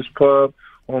Pictures Pub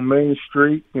on Main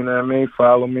Street. You know what I mean?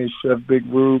 Follow me, Chef Big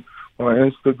Rube, on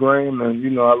Instagram.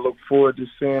 And, I look forward to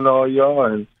seeing all y'all.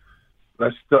 And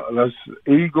let's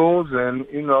Eagles, and,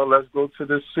 let's go to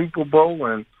the Super Bowl.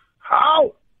 And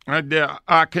how?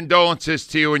 Condolences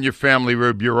to you and your family,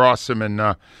 Rube. You're awesome. And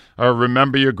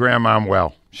remember your grandma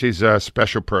well. She's a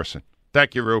special person.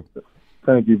 Thank you, Rube.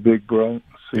 Thank you, big bro.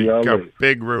 See y'all later.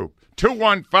 Big Rube.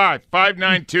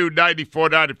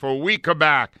 215-592-9494. When we come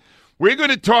back, we're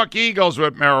going to talk Eagles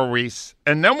with Merrill Reese,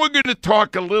 and then we're going to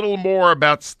talk a little more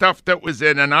about stuff that was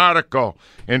in an article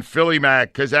in Philly Mag.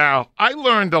 Because, Al, I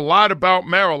learned a lot about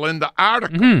Merrill in the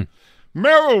article. Mm-hmm.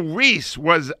 Merrill Reese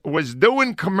was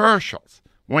doing commercials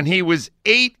when he was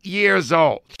 8 years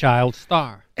old. Child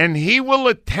star. And he will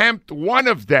attempt one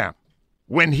of them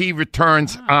when he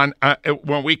returns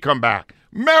when we come back.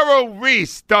 Merrill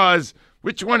Reese does,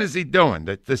 which one is he doing?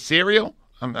 The cereal?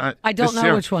 I don't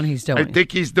know which one he's doing. I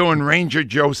think he's doing Ranger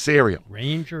Joe cereal.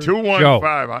 Ranger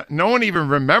 215. No one even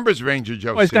remembers Ranger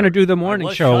Joe. Well, he's going to do the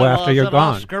morning show after you're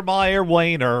gone. Oscar Mayer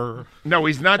Wiener. No,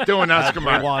 he's not doing Oscar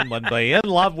Mayer. Everyone would be in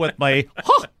love with me.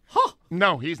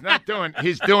 No, he's not doing.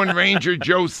 He's doing Ranger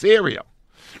Joe cereal.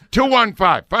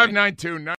 215-592-9494.